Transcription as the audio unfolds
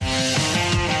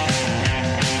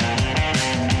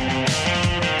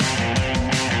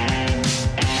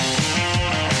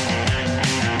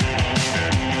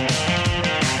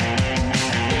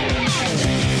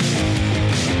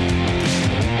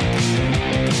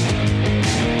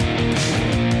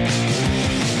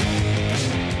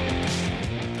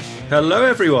Hello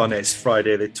everyone, it's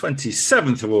Friday the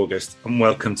 27th of August and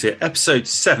welcome to episode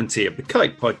 70 of the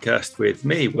Kite Podcast with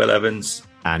me, Will Evans.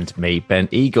 And me, Ben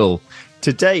Eagle.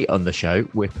 Today on the show,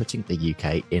 we're putting the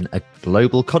UK in a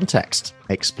global context,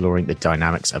 exploring the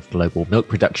dynamics of global milk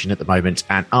production at the moment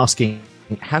and asking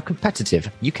how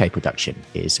competitive UK production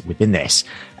is within this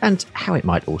and how it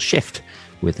might all shift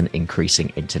with an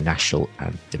increasing international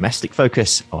and domestic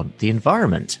focus on the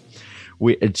environment.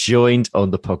 We are joined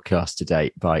on the podcast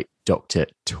today by Dr.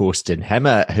 Thorsten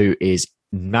Hemmer, who is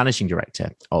Managing Director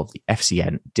of the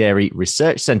FCN Dairy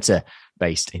Research Centre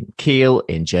based in Kiel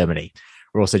in Germany.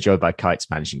 We're also joined by Kite's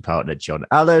Managing Partner, John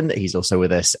Allen. He's also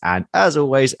with us. And as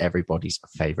always, everybody's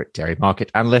favourite dairy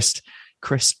market analyst,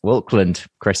 Chris Wilkland.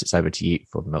 Chris, it's over to you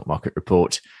for the Milk Market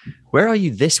Report. Where are you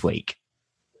this week?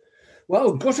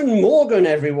 Well, guten Morgen,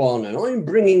 everyone. And I'm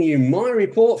bringing you my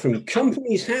report from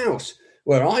Company's House,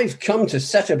 where I've come to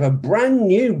set up a brand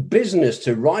new business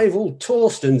to rival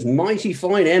Thorsten's mighty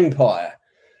fine empire.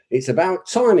 It's about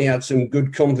time he had some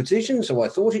good competition, so I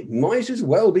thought it might as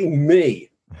well be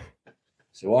me.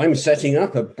 So I'm setting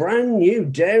up a brand new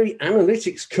dairy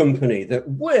analytics company that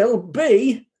will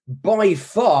be, by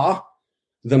far,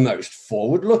 the most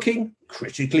forward-looking,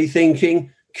 critically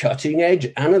thinking,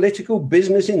 cutting-edge analytical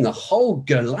business in the whole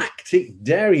galactic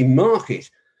dairy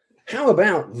market. How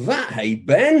about that, hey,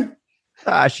 Ben?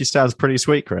 That actually sounds pretty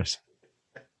sweet, Chris.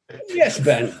 Yes,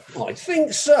 Ben, I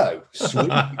think so.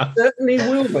 Sweet, it certainly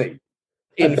will be.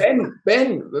 Ben,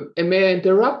 may I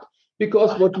interrupt?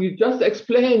 Because what you just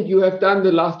explained, you have done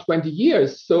the last 20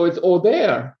 years, so it's all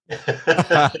there.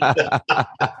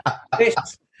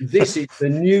 This is the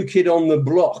new kid on the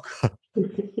block.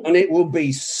 And it will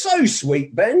be so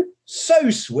sweet, Ben,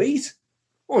 so sweet.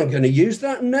 I'm going to use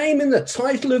that name in the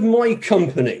title of my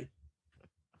company.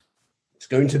 It's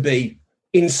going to be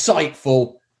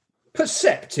insightful,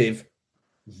 perceptive,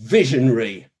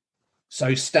 visionary.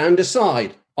 So stand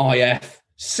aside,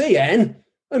 IFCN,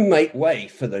 and make way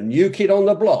for the new kid on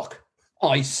the block,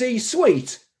 IC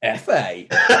Sweet FA.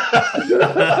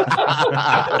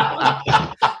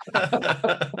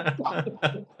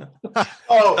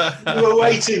 Oh, you were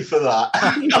waiting for that.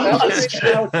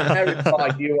 How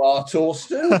terrified you are,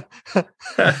 Thorsten.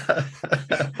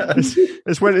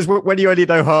 It's when you only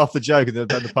know half the joke and then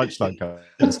the punchline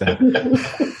comes down.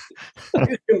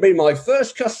 You can be my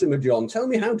first customer, John. Tell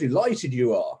me how delighted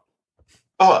you are.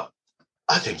 Oh,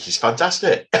 I think he's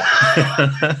fantastic.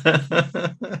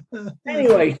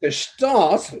 Anyway, to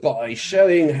start by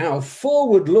showing how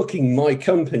forward-looking my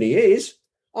company is,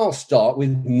 I'll start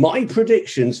with my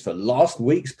predictions for last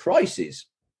week's prices.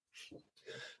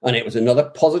 And it was another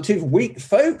positive week,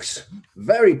 folks.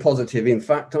 Very positive, in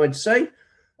fact, I'd say.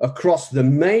 Across the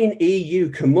main EU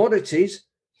commodities,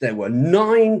 there were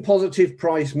 9 positive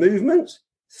price movements,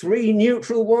 3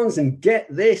 neutral ones, and get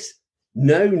this,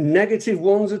 no negative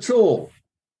ones at all.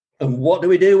 And what do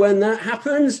we do when that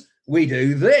happens? We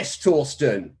do this,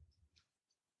 Thorsten.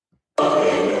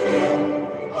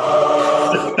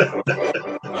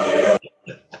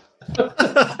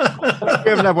 We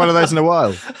haven't had one of those in a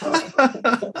while.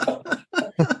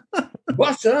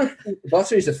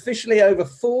 Butter is officially over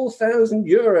 4,000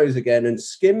 euros again, and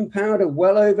skim powder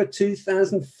well over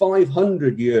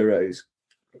 2,500 euros.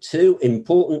 2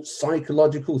 important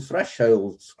psychological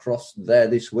thresholds crossed there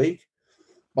this week.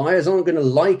 Buyers aren't going to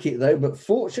like it, though, but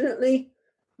fortunately,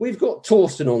 we've got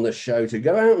Thorsten on the show to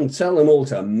go out and tell them all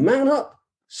to man up,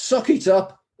 suck it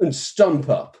up, and stump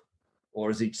up. Or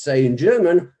as he'd say in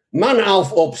German, Mann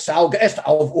auf, ob saug est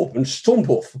auf, up and stump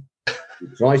off.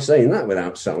 Try saying that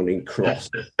without sounding cross.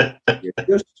 You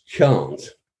just can't.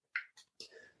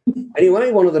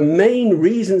 Anyway, one of the main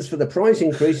reasons for the price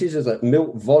increases is that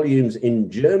milk volumes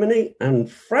in Germany and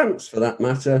France, for that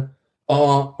matter,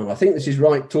 are, and I think this is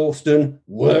right, Thorsten,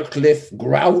 wirklich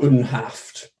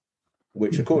grauenhaft,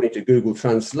 which, according to Google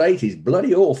Translate, is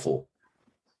bloody awful.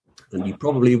 And you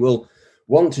probably will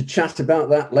want to chat about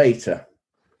that later.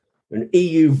 And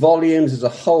EU volumes as a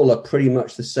whole are pretty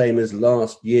much the same as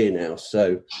last year now.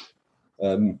 So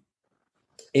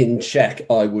in check,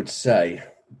 I would say.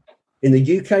 In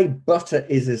the UK, butter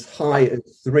is as high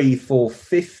as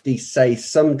 3,450, say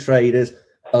some traders,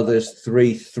 others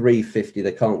 3,350.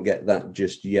 They can't get that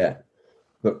just yet.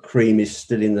 But cream is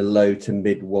still in the low to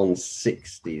mid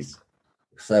 160s.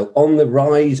 So on the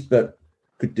rise, but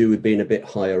could do with being a bit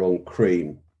higher on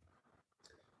cream.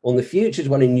 On the futures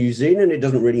one in New Zealand, it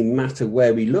doesn't really matter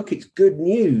where we look. It's good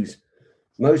news.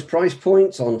 Most price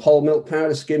points on whole milk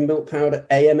powder, skim milk powder,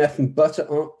 AMF and butter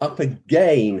are up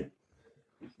again.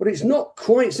 But it's not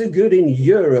quite so good in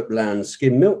Europe land.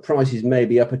 Skim milk prices may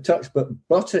be up a touch, but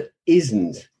butter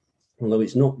isn't. although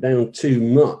it's not down too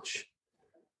much.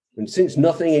 And since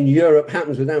nothing in Europe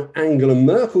happens without Angela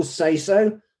Merkel's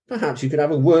say-so, perhaps you could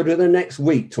have a word with her next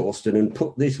week, Torsten, and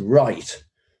put this right.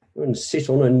 And sit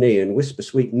on her knee and whisper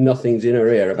sweet nothings in her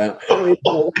ear about how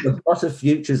important the butter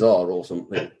futures are or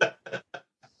something.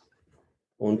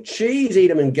 On cheese,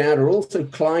 Edam and Gad are also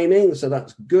climbing, so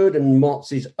that's good, and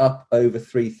Mott's is up over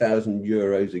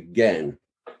 €3,000 again.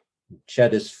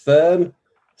 Cheddar's firm.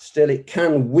 Still, it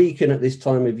can weaken at this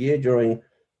time of year during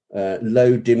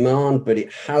low demand, but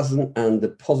it hasn't, and the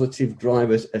positive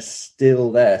drivers are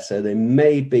still there, so there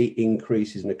may be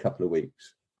increases in a couple of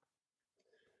weeks.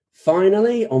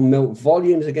 Finally, on milk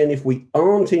volumes, again, if we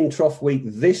aren't in trough week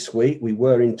this week, we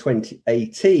were in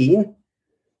 2018,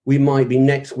 we might be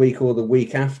next week or the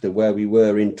week after where we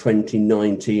were in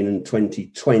 2019 and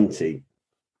 2020.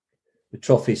 The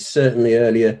trough is certainly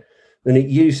earlier than it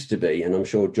used to be, and I'm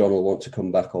sure John will want to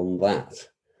come back on that.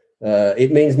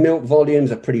 It means milk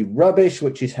volumes are pretty rubbish,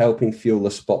 which is helping fuel the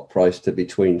spot price to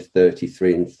between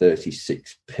 33 and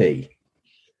 36p.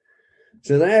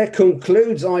 So there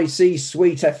concludes IC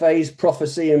Sweet FA's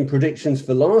prophecy and predictions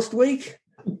for last week.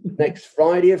 Next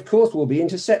Friday, of course, we'll be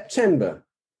into September.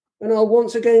 And I'll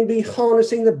once again be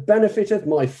harnessing the benefit of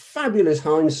my fabulous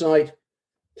hindsight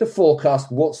to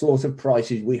forecast what sort of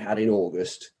prices we had in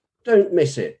August. Don't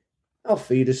miss it. Auf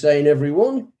Wiedersehen,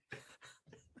 everyone.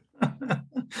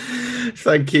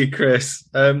 Thank you, Chris.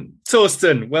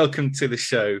 Torsten, welcome to the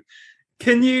show.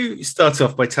 Can you start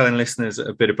off by telling listeners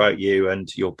a bit about you and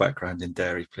your background in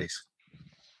dairy, please?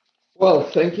 Well,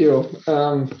 thank you.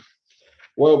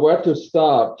 Where to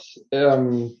start?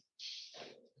 Dairy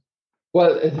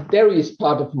is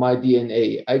part of my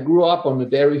DNA. I grew up on a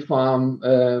dairy farm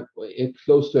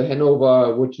close to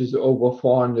Hanover, which is over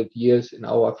 400 years in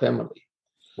our family.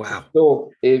 Wow.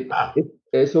 So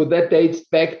so that dates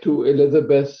back to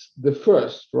Elizabeth I,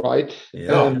 right?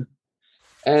 Yeah.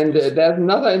 And there's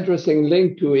another interesting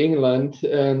link to England.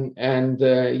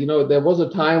 There was a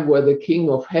time where the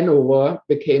King of Hanover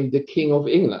became the King of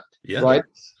England, right?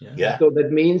 Yeah. So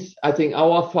that means I think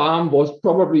our farm was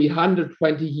probably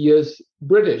 120 years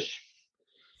British.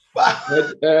 Wow.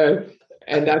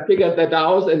 And I figured that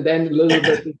out. And then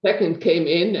Elizabeth II came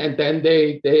in, and then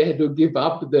they had to give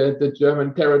up the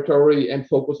German territory and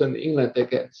focus on England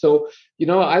again. So,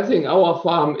 I think our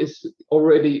farm is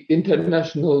already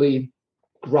internationally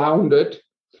grounded,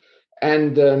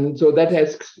 and so that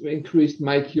has increased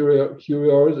my curiosity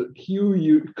on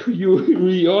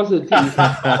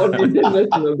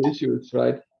international issues,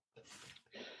 right?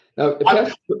 Now,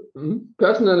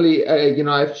 personally,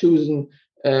 I've chosen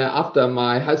after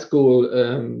my high school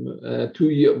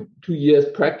 2 years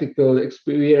practical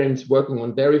experience working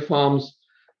on dairy farms.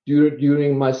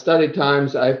 During my study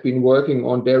times, I've been working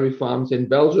on dairy farms in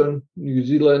Belgium, New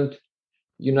Zealand,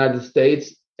 United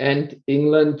States, and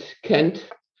England, Kent,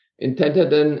 in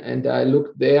Tenterden, and I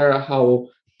looked there how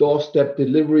doorstep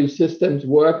delivery systems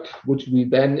worked, which we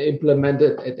then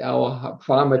implemented at our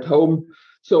farm at home.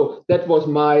 So that was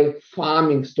my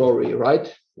farming story,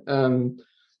 right?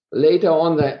 Later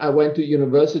on, I went to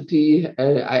university.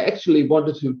 I actually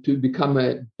wanted to become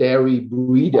a dairy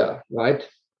breeder, right?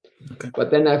 Okay. But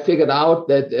then I figured out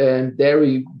that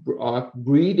dairy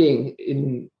breeding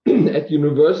at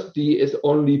university is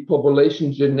only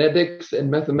population genetics and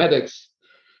mathematics.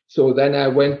 So then I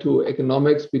went to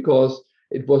economics because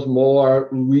it was more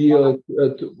real,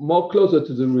 more closer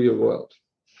to the real world.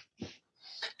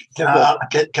 Can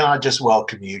I just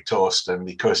welcome you, Torsten,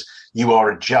 because you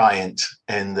are a giant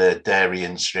in the dairy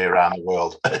industry around the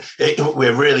world.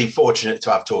 We're really fortunate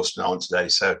to have Torsten on today.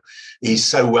 So he's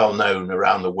so well known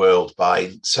around the world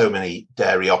by so many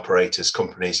dairy operators,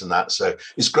 companies and that. So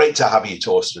it's great to have you,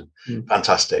 Torsten.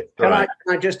 Fantastic. Can I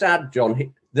just add,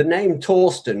 John, the name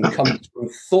Torsten comes from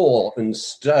Thor and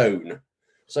stone.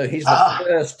 So he's the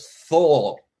first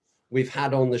Thor we've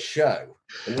had on the show.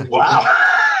 Wow.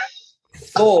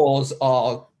 Thors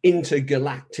are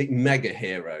intergalactic mega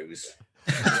heroes.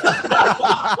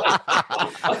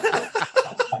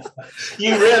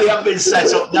 You really have been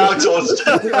set up now,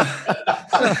 Torsten.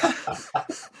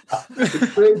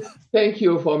 Thank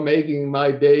you for making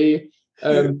my day.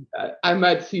 I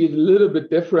might see it a little bit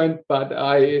different, but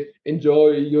I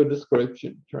enjoy your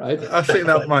description, right? I think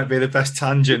that might be the best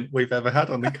tangent we've ever had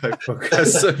on the Coke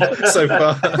podcast so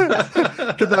far.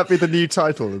 Could that be the new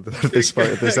title of this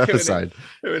episode?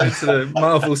 Going into the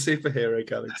Marvel superhero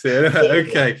galaxy.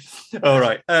 Okay. All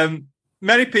right.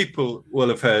 Many people will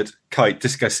have heard Kite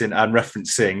discussing and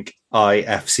referencing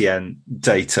IFCN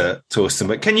data, Torsten,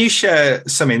 but can you share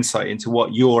some insight into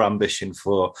what your ambition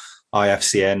for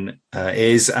IFCN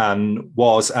is and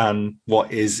was, and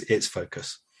what is its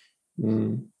focus?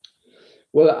 Mm.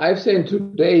 Well, I've seen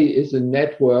today is a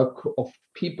network of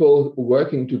people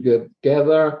working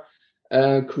together,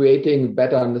 creating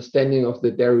better understanding of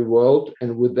the dairy world,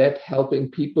 and with that helping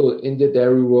people in the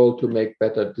dairy world to make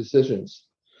better decisions.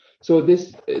 So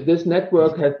this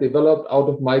network has developed out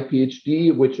of my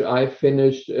PhD, which I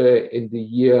finished in the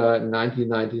year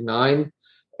 1999.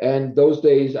 And those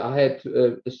days I had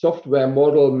a software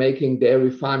model making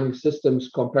dairy farming systems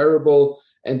comparable.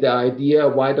 And the idea,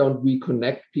 why don't we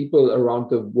connect people around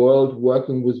the world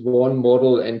working with one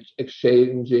model and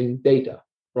exchanging data,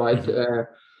 right? Mm-hmm.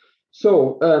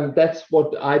 So that's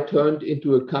what I turned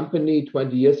into a company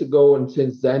 20 years ago. And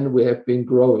since then, we have been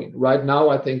growing. Right now,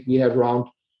 I think we have around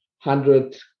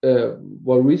 100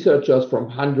 researchers from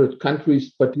 100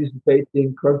 countries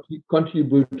participating,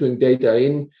 contributing data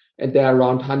in. And there are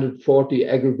around 140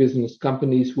 agribusiness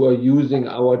companies who are using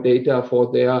our data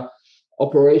for their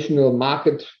operational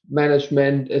market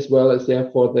management, as well as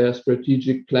therefore their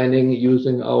strategic planning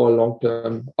using our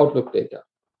long-term outlook data.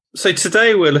 So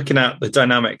today we're looking at the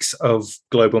dynamics of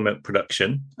global milk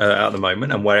production at the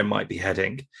moment and where it might be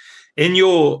heading. In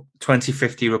your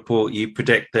 2050 report, you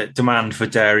predict that demand for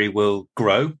dairy will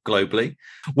grow globally.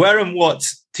 Where and what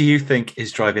do you think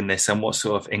is driving this, and what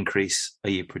sort of increase are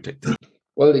you predicting?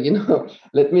 Well,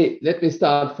 let me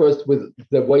start first with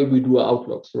the way we do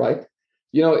outlooks, right?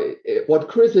 What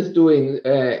Chris is doing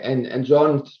and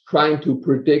John trying to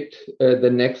predict the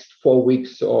next 4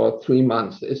 weeks or 3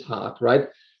 months is hard, right?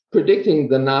 Predicting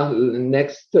the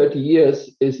next 30 years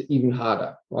is even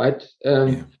harder, right?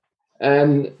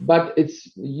 But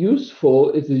it's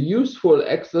useful. It's a useful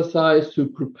exercise to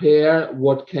prepare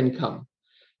what can come.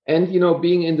 And,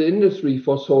 being in the industry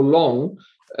for so long,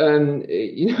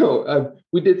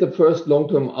 we did the first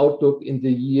long-term outlook in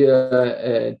the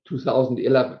year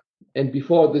 2011. And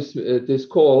before this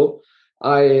call,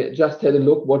 I just had a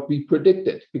look what we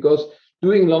predicted, because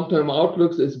doing long-term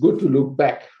outlooks is good to look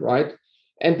back, right?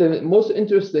 And the most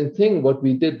interesting thing what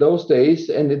we did those days,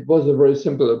 and it was a very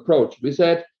simple approach, we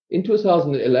said in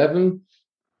 2011,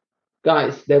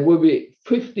 guys, there will be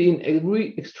 15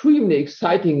 extremely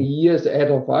exciting years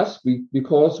ahead of us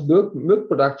because milk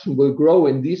production will grow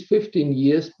in these 15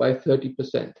 years by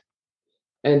 30%.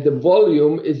 And the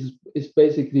volume is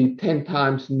basically 10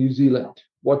 times New Zealand,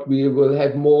 what we will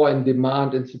have more in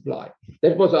demand and supply.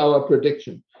 That was our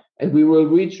prediction. And we will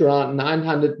reach around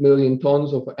 900 million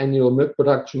tons of annual milk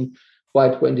production by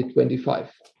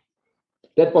 2025.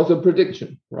 That was a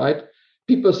prediction, right?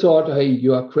 People thought, hey,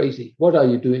 you are crazy. What are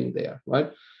you doing there,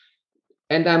 right?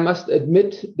 And I must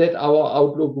admit that our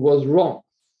outlook was wrong.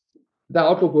 The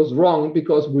outlook was wrong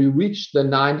because we reached the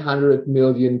 900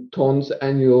 million tons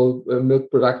annual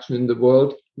milk production in the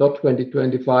world, not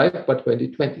 2025, but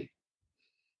 2020.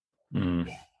 Mm.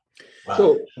 Wow.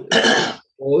 So,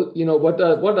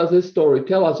 what does this story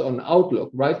tell us on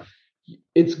outlook, right?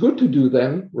 It's good to do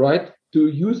them, right? To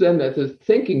use them as a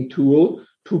thinking tool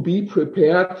to be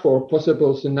prepared for a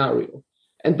possible scenario.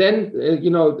 And then,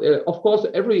 of course,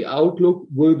 every outlook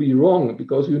will be wrong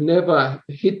because you never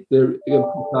hit the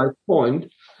precise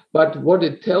point. But what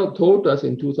it told us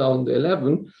in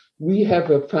 2011, we have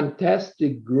a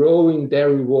fantastic growing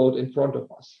dairy world in front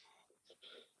of us.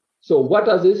 So what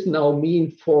does this now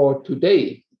mean for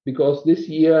today? Because this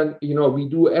year, we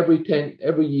do every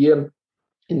year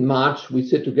in March, we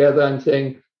sit together and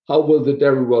saying, how will the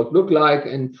dairy world look like?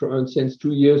 And since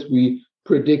 2 years, we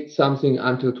predict something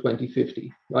until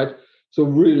 2050, right? So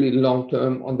really long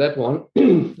term on that one.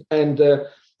 And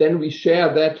then we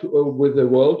share that with the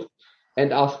world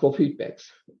and ask for feedbacks.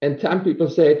 And some people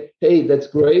say, hey, that's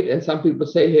great. And some people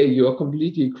say, hey, you're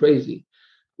completely crazy.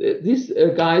 These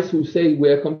guys who say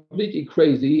we're completely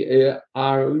crazy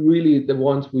are really the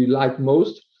ones we like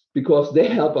most because they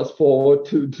help us forward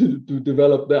to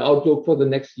develop the outlook for the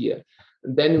next year.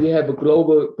 And then we have a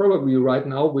global, probably right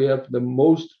now, we have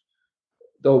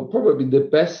probably the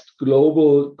best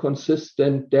global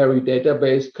consistent dairy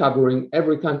database covering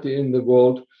every country in the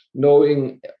world,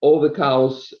 knowing all the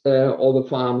cows, all the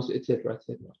farms, etc.,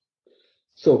 etc.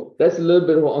 So that's a little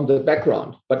bit on the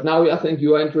background. But now I think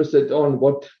you are interested on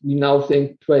what we now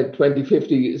think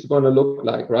 2050 is going to look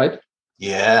like, right?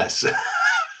 Yes.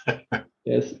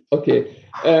 Yes. Okay.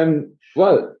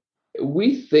 Well,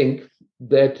 we think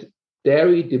that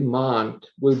dairy demand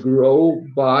will grow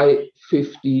by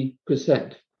 50%.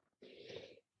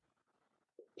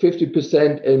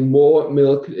 50% and more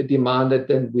milk demanded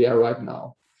than we are right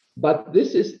now. But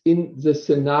this is in the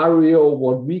scenario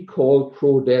what we call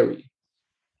pro-dairy.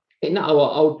 In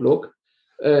our outlook,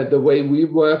 the way we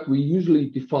work, we usually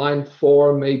define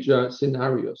 4 major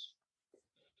scenarios.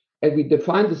 And we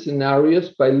define the scenarios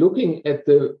by looking at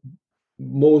the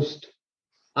most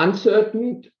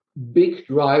uncertain big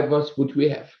drivers which we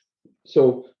have.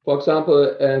 So, for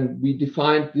example, we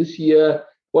defined this year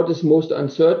what is most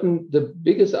uncertain. The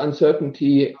biggest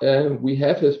uncertainty we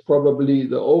have is probably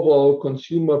the overall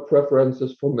consumer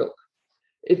preferences for milk.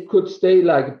 It could stay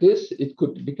like this, it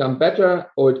could become better,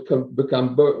 or it could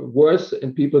become worse,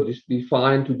 and people just be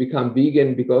fine to become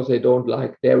vegan because they don't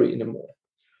like dairy anymore.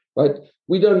 Right?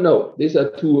 We don't know. These are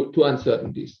two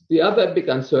uncertainties. The other big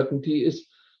uncertainty is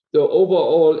the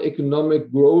overall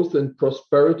economic growth and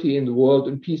prosperity in the world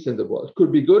and peace in the world.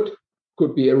 Could be good,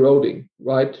 could be eroding,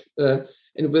 right? And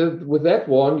with that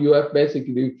one, you have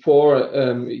basically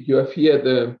you have here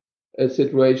the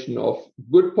situation of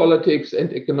good politics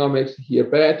and economics, here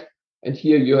bad, and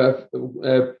here you have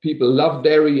people love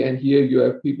dairy, and here you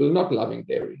have people not loving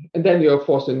dairy. And then you have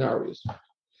 4 scenarios.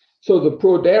 So the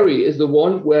pro-dairy is the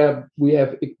one where we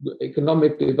have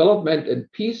economic development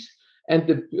and peace, and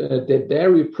the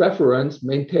dairy preference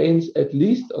maintains at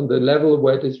least on the level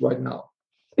where it is right now.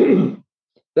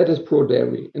 That is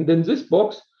pro-dairy. And then this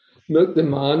box, milk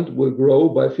demand will grow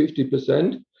by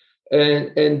 50%,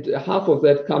 and half of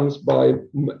that comes by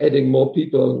adding more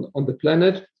people on the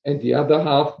planet, and the other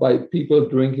half by people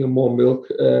drinking more milk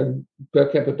per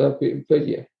capita per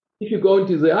year. If you go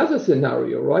into the other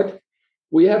scenario, right,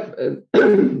 we have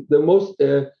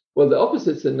the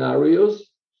opposite scenarios.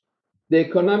 The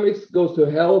economics goes to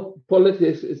hell,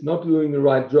 politics is not doing the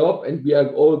right job, and we are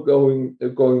all going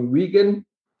vegan.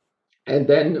 And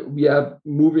then we are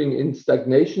moving in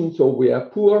stagnation, so we are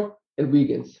poor and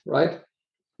vegans, right?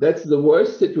 That's the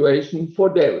worst situation for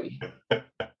dairy.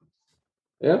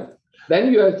 Yeah.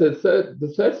 Then you have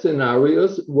the third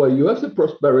scenarios where you have the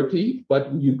prosperity,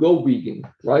 but you go vegan,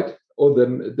 right? Or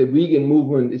the vegan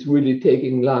movement is really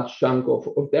taking large chunk of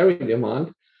dairy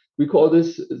demand. We call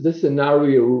this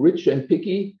scenario rich and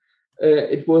picky.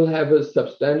 It will have a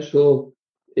substantial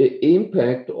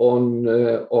impact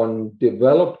on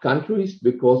developed countries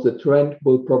because the trend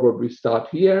will probably start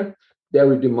here.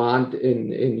 Dairy demand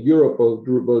in Europe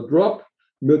will drop.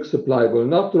 Milk supply will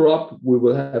not drop. We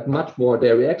will have much more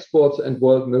dairy exports, and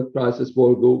world milk prices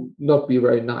will not be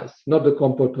very nice. Not a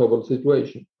comfortable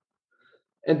situation.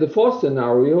 And the 4th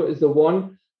scenario is the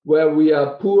one where we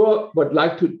are poor but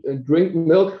like to drink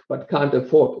milk but can't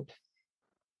afford it.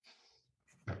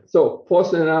 So 4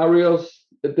 scenarios,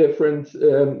 a difference,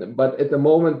 but at the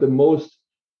moment the most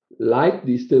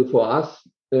likely still for us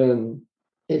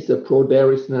is a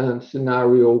pro-dairy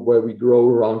scenario where we grow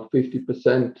around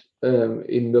 50%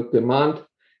 in milk demand,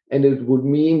 and it would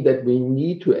mean that we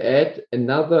need to add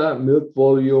another milk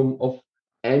volume of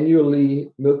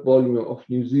New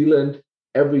Zealand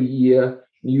every year,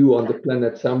 new on the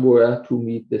planet somewhere, to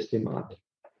meet this demand.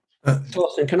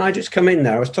 Thorsten, can I just come in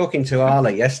there? I was talking to Arla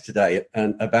yesterday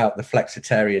about the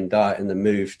flexitarian diet and the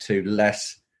move to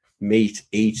less meat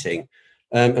eating.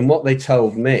 And what they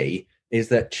told me is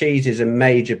that cheese is a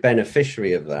major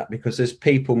beneficiary of that, because as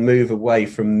people move away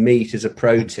from meat as a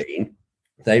protein,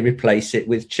 they replace it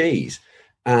with cheese.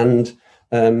 And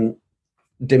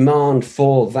demand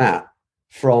for that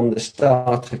from the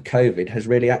start of COVID has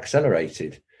really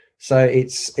accelerated. So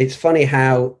it's funny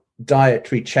how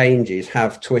dietary changes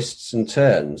have twists and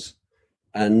turns,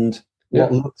 and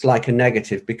what looks like a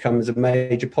negative becomes a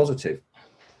major positive.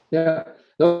 Yeah,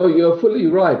 no, you're fully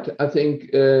right. I think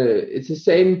it's the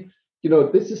same.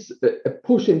 This is a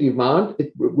push in demand,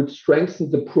 which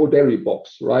strengthens the pro-dairy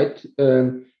box, right?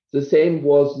 The same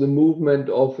was the movement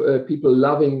of people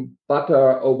loving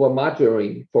butter over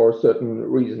margarine for certain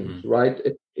reasons, right?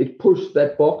 It pushed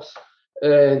that box,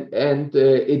 and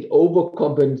it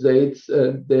overcompensates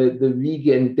the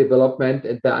vegan development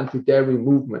and the anti-dairy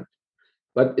movement.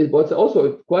 But what's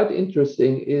also quite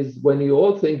interesting is when you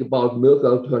all think about milk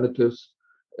alternatives,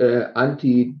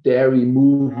 anti-dairy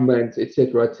movements,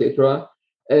 etc.,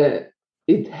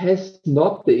 it has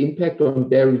not the impact on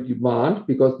dairy demand,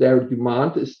 because dairy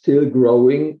demand is still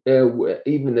growing,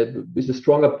 even with a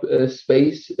stronger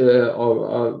pace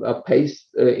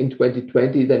in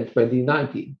 2020 than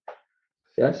 2019.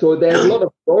 Yeah, so there's a lot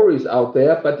of stories out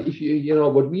there, but if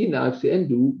what we in IFCN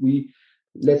do,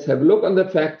 let's have a look on the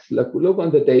facts, look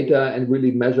on the data, and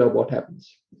really measure what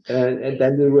happens. And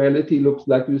then the reality looks,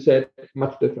 like you said,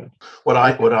 much different. What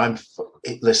I'm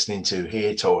listening to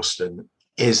here, Thorsten,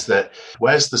 is that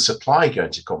where's the supply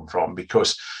going to come from?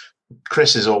 Because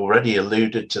Chris has already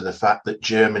alluded to the fact that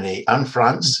Germany and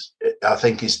France, I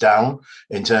think, is down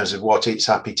in terms of what its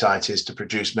appetite is to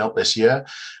produce milk this year.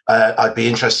 I'd be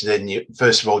interested in,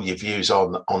 first of all, your views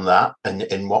on that and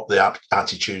in what the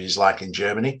attitude is like in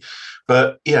Germany.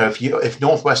 But if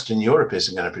Northwestern Europe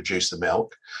isn't going to produce the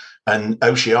milk, and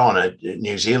Oceania,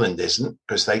 New Zealand isn't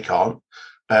because they can't.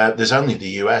 There's only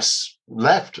the US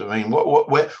left. I mean,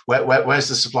 where's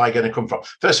the supply going to come from?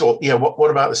 First of all,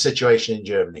 what about the situation in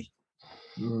Germany?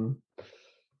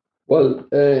 Well,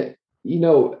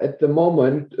 at the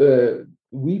moment,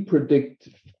 we predict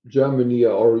Germany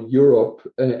or Europe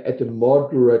at a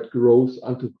moderate growth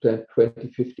until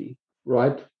 2050,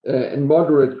 right? And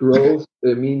moderate growth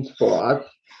means for us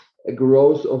a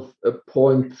growth of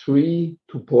 0.3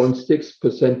 to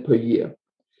 0.6% per year.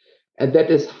 And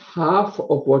that is half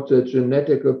of what the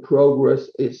genetic progress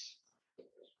is.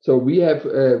 So we have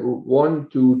 1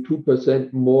 to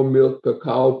 2% more milk per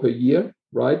cow per year,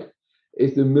 right?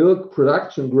 If the milk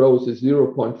production growth is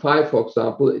 0.5, for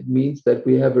example, it means that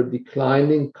we have a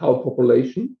declining cow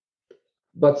population,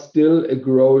 but still a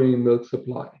growing milk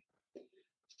supply.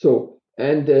 So,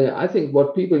 and I think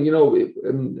what people,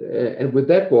 and with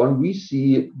that one, we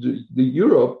see the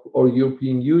Europe or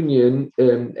European Union,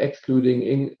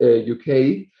 excluding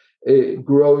UK,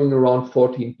 growing around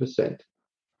 14%.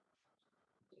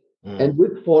 And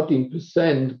with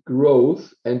 14%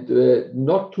 growth and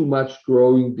not too much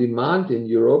growing demand in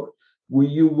Europe,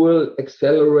 you will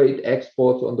accelerate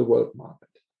exports on the world market.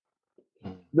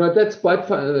 Now, that's quite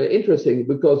interesting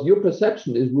because your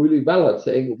perception is really valid,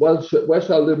 saying, well, where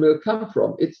shall the milk come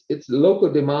from? It's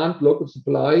local demand, local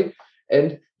supply.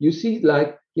 And you see,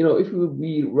 if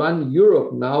we run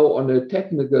Europe now on a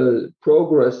technical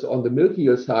progress on the milk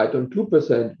yield side on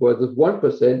 2% versus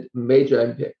 1%, major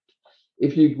impact.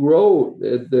 If you grow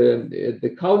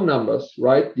the cow numbers,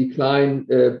 right, decline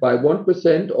by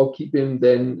 1% or keep them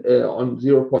then on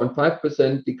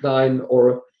 0.5% decline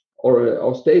or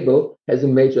stable, has a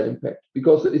major impact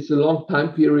because it's a long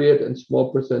time period and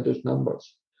small percentage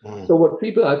numbers. So what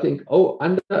people, I think,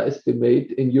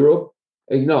 underestimate in Europe,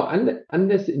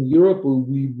 unless in Europe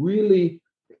we really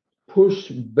push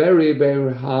very,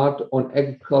 very hard on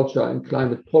agriculture and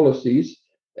climate policies,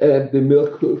 the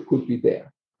milk could be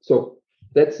there. So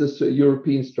that's the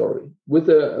European story. With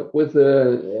the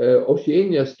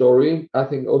Oceania story, I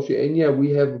think Oceania, we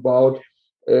have about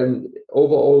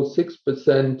overall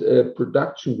 6%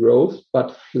 production growth,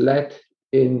 but flat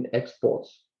in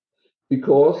exports.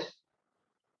 Because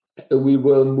we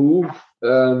will move,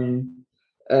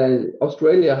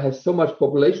 Australia has so much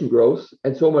population growth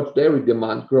and so much dairy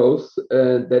demand growth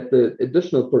that the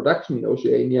additional production in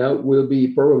Oceania will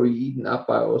be probably eaten up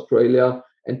by Australia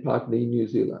and partly New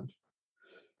Zealand.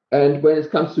 And when it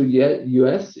comes to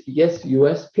US, yes,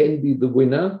 US can be the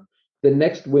winner. The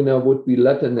next winner would be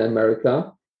Latin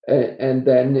America. And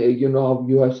then,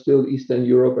 you have still Eastern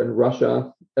Europe and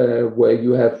Russia, where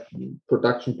you have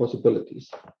production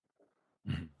possibilities.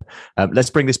 Let's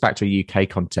bring this back to a UK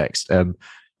context.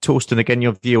 Torsten, again,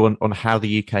 your view on how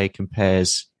the UK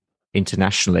compares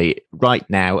internationally right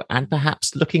now, and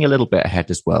perhaps looking a little bit ahead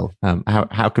as well.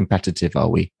 How competitive are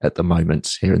we at the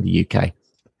moment here in the UK?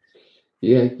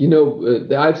 Yeah, the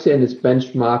IFCN is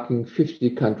benchmarking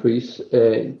 50 countries,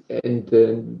 and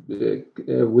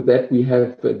with that we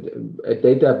have a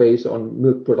database on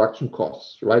milk production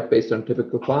costs, right, based on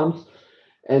typical farms.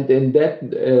 And in that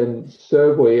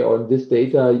survey on this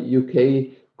data,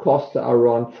 UK costs are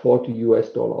around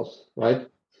 $40, right?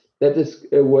 That is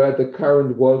where the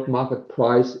current world market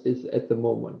price is at the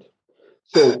moment.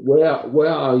 So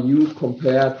where are you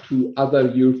compared to other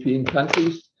European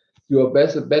countries? You are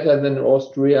better than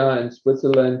Austria and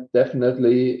Switzerland.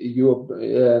 Definitely,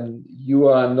 you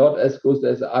are not as good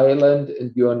as Ireland,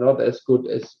 and you are not as good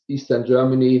as Eastern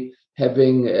Germany,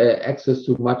 having access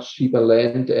to much cheaper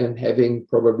land and having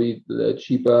probably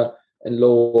cheaper and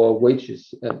lower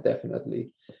wages.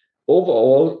 Definitely.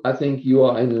 Overall, I think you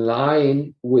are in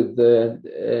line with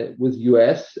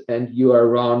US, and you are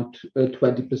around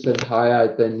 20%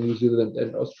 higher than New Zealand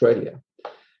and Australia.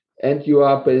 And you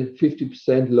are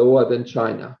 50% lower than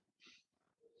China.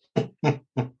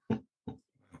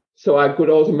 So I could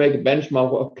also make a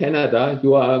benchmark of Canada.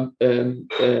 You are,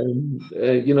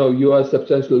 you are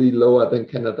substantially lower than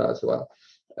Canada as well.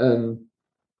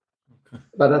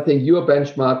 But I think your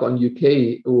benchmark on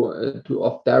UK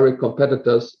of direct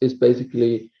competitors is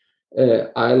basically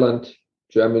Ireland,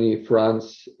 Germany,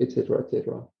 France, etc.,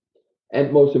 etc.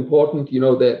 And most important,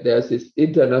 that there's this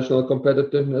international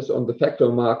competitiveness on the factor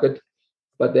market,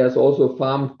 but there's also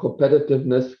farm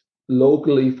competitiveness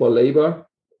locally for labor,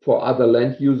 for other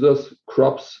land users,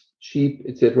 crops, sheep,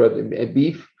 etc., and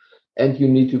beef, and you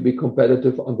need to be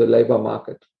competitive on the labor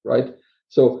market, right?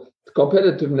 So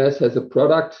competitiveness has a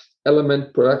product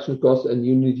element, production cost, and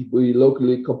you need to be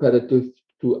locally competitive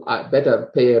to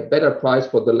pay a better price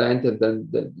for the land and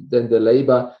than the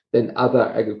labor than other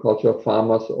agricultural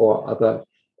farmers or other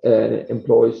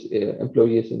employees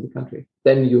in the country.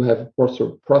 Then you have a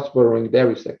prospering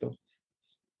dairy sector.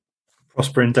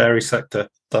 Prospering dairy sector.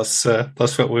 That's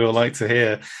what we all like to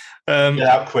hear. Get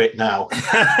out quick now. I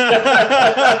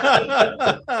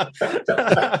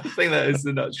think that is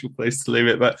the natural place to leave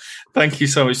it. But thank you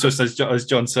so much. Just as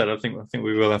John said, I think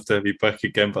we will have to have you back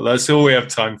again. But that's all we have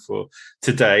time for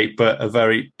today. But a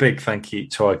very big thank you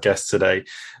to our guests today,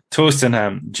 Torsten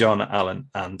Ham, John Allen,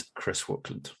 and Chris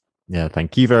Walkland. Yeah,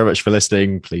 thank you very much for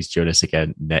listening. Please join us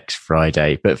again next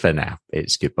Friday. But for now,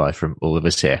 it's goodbye from all of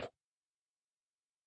us here.